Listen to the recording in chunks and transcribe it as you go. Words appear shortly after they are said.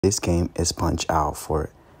This game is Punch Out for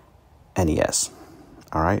NES.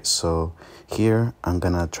 Alright, so here I'm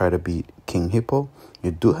gonna try to beat King Hippo. You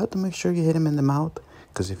do have to make sure you hit him in the mouth,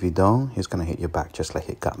 because if you don't, he's gonna hit your back just like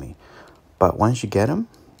it got me. But once you get him,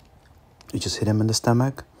 you just hit him in the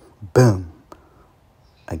stomach. Boom.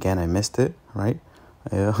 Again, I missed it, right?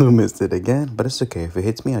 I missed it again, but it's okay. If it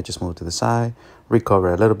hits me, I just move to the side,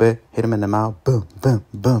 recover a little bit, hit him in the mouth. Boom, boom,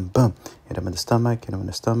 boom, boom. Hit him in the stomach, hit him in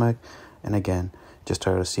the stomach. And again, just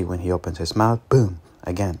try to see when he opens his mouth. Boom.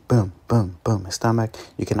 Again, boom, boom, boom. His stomach.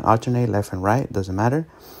 You can alternate left and right. Doesn't matter.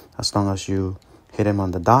 As long as you hit him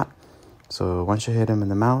on the dot. So once you hit him in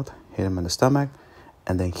the mouth, hit him in the stomach.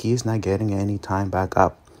 And then he's not getting any time back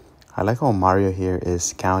up. I like how Mario here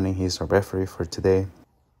is counting. He's a referee for today.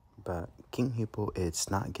 But King Hippo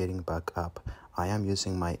is not getting back up. I am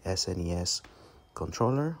using my SNES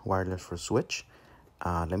controller, wireless for Switch.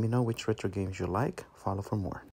 Let me know which retro games you like. Follow for more.